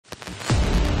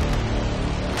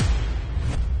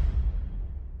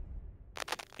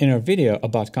In our video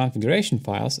about configuration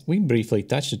files, we briefly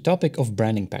touched the topic of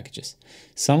branding packages.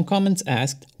 Some comments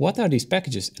asked, what are these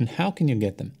packages and how can you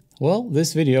get them? Well,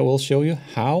 this video will show you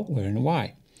how, where and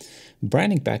why.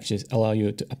 Branding packages allow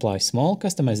you to apply small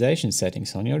customization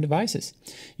settings on your devices.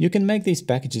 You can make these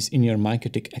packages in your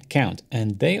MikroTik account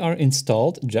and they are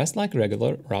installed just like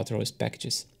regular RouterOS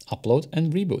packages. Upload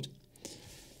and reboot.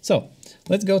 So,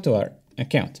 let's go to our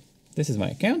account. This is my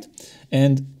account,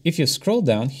 and if you scroll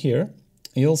down here,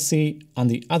 you'll see on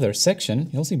the other section,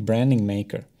 you'll see Branding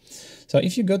Maker. So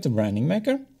if you go to Branding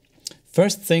Maker,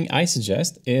 first thing I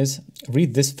suggest is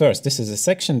read this first. This is a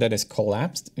section that is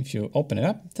collapsed. If you open it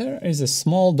up, there is a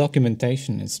small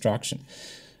documentation instruction.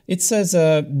 It says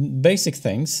basic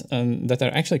things that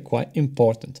are actually quite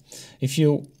important. If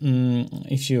you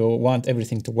want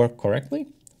everything to work correctly,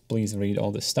 please read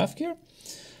all this stuff here.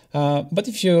 But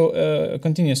if you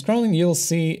continue scrolling, you'll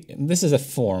see this is a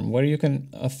form where you can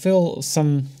fill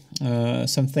some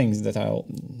things that I'll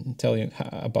tell you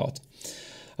about.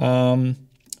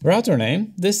 Router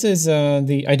name, this is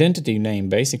the identity name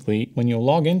basically. When you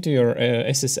log into your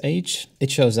SSH, it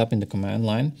shows up in the command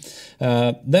line.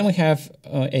 Then we have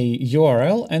a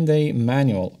URL and a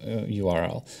manual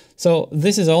URL. So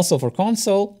this is also for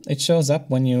console. It shows up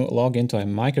when you log into a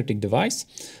MikroTik device.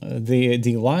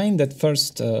 The line that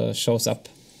first shows up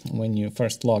when you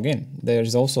first log in.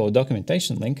 There's also a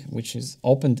documentation link which is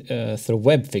opened through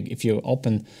WebFig. If you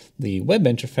open the web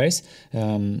interface,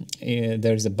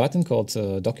 there's a button called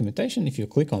documentation. If you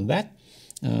click on that,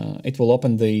 it will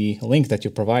open the link that you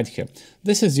provide here.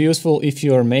 This is useful if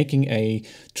you're making a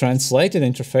translated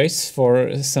interface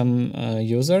for some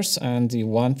users and you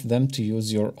want them to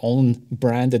use your own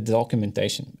branded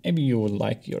documentation. Maybe you would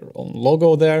like your own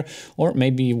logo there, or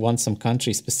maybe you want some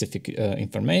country-specific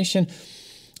information.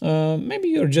 Maybe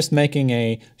you're just making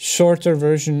a shorter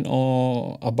version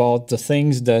about the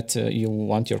things that you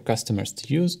want your customers to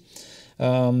use.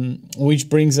 Which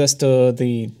brings us to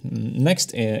the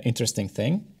next interesting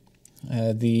thing,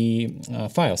 the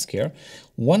files here.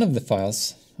 One of the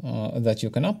files that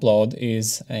you can upload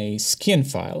is a skin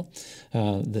file.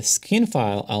 The skin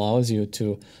file allows you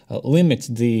to limit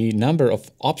the number of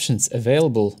options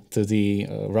available to the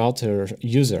router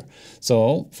user.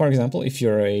 So, for example, if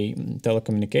you're a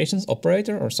telecommunications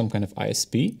operator or some kind of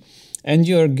ISP, and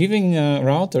you're giving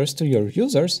routers to your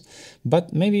users,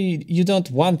 but maybe you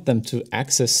don't want them to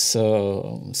access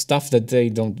stuff that they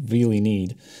don't really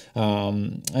need.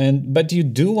 But you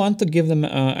do want to give them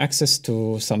access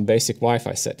to some basic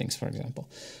Wi-Fi settings, for example.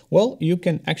 Well, you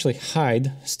can actually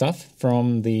hide stuff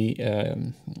from the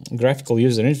graphical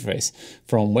user interface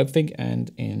from WebFig and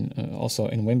also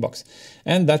in Winbox.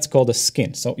 And that's called a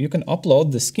skin. So you can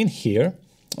upload the skin here.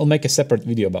 I'll make a separate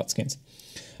video about skins.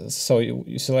 So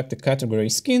you select the category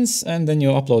skins and then you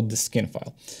upload the skin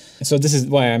file. So this is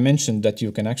why I mentioned that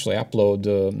you can actually upload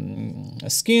a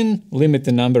skin, limit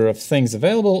the number of things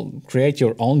available, create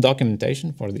your own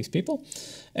documentation for these people,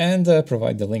 and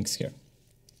provide the links here.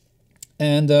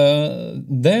 And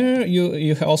there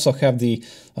you also have the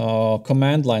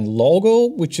command line logo,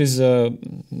 which is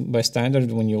by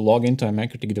standard when you log into a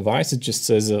MikroTik device, it just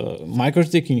says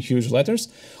MikroTik in huge letters.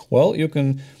 Well, you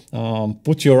can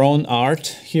put your own art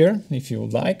here if you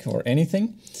would like, or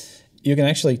anything. You can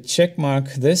actually check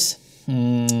mark this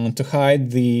to hide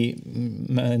the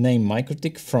name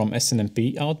MikroTik from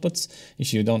SNMP outputs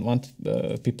if you don't want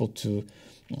people to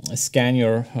scan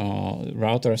your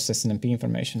router's SNMP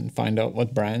information and find out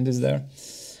what brand is there.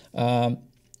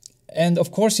 And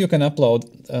of course you can upload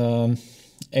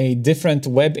a different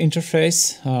web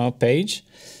interface page,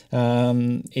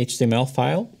 HTML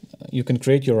file. You can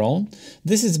create your own.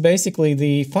 This is basically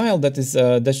the file that is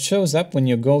that shows up when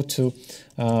you go to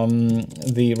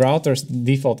the router's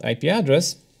default IP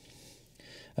address.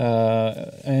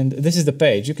 And this is the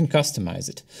page. You can customize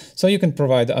it. So you can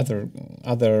provide other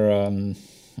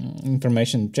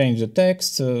information, change the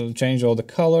text, change all the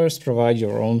colors, provide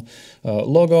your own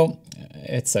logo,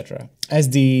 etc. As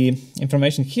the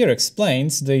information here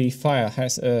explains, the file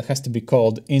has to be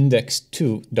called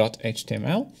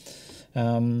index2.html.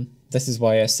 This is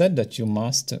why I said that you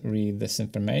must read this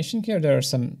information here. There are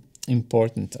some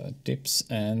important tips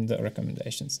and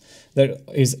recommendations. There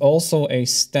is also a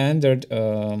standard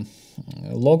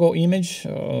logo image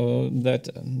that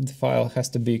the file has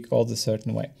to be called a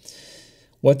certain way.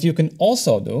 What you can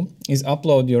also do is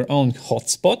upload your own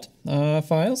hotspot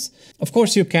files. Of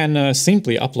course, you can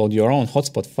simply upload your own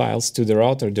hotspot files to the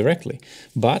router directly.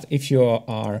 But if you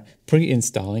are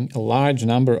pre-installing a large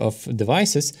number of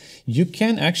devices, you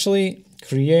can actually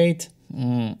create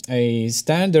a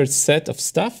standard set of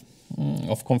stuff,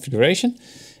 of configuration,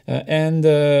 and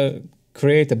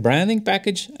create a branding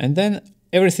package, and then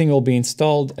everything will be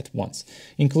installed at once,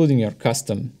 including your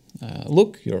custom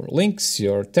look, your links,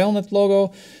 your telnet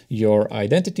logo, your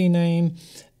identity name,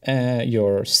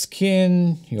 your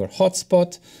skin, your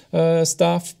hotspot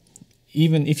stuff.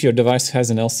 Even if your device has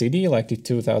an LCD like the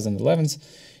 2011s,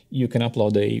 you can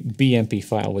upload a BMP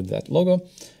file with that logo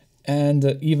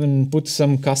and even put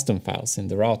some custom files in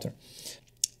the router.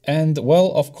 And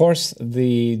well, of course,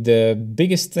 the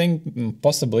biggest thing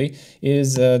possibly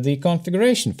is the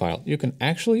configuration file. You can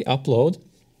actually upload,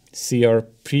 see our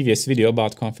previous video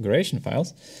about configuration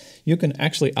files, you can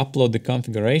actually upload the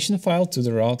configuration file to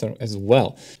the router as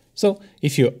well. So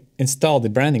if you install the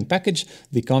branding package,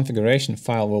 the configuration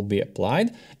file will be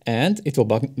applied and it will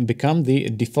become the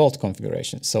default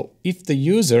configuration. So if the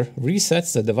user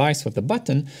resets the device with a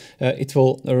button, it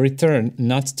will return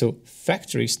not to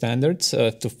factory standards,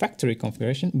 to factory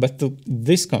configuration, but to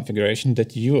this configuration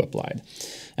that you applied.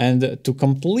 And to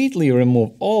completely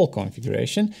remove all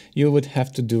configuration, you would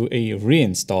have to do a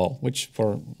reinstall, which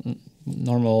for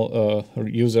normal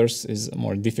users is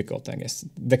more difficult, I guess.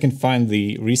 They can find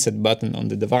the reset button on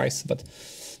the device, but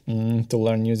to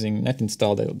learn using net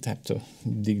install, they would have to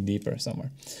dig deeper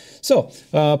somewhere. So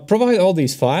provide all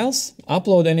these files,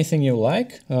 upload anything you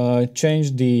like,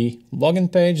 change the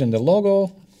login page and the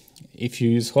logo. If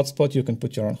you use hotspot, you can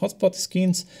put your own hotspot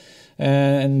skins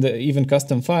and even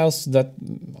custom files that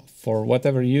for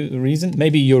whatever reason,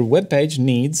 maybe your web page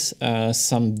needs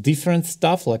some different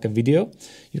stuff like a video,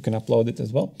 you can upload it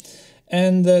as well.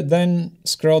 And then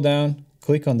scroll down,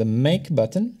 click on the make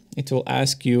button. It will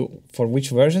ask you for which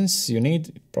versions you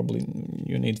need. Probably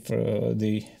you need for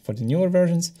the newer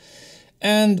versions.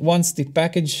 And once the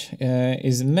package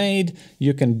is made,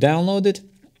 you can download it,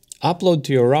 upload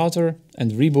to your router,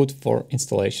 and reboot for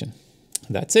installation.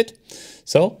 That's it.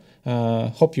 So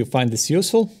hope you find this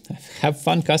useful. Have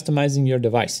fun customizing your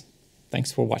device.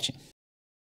 Thanks for watching.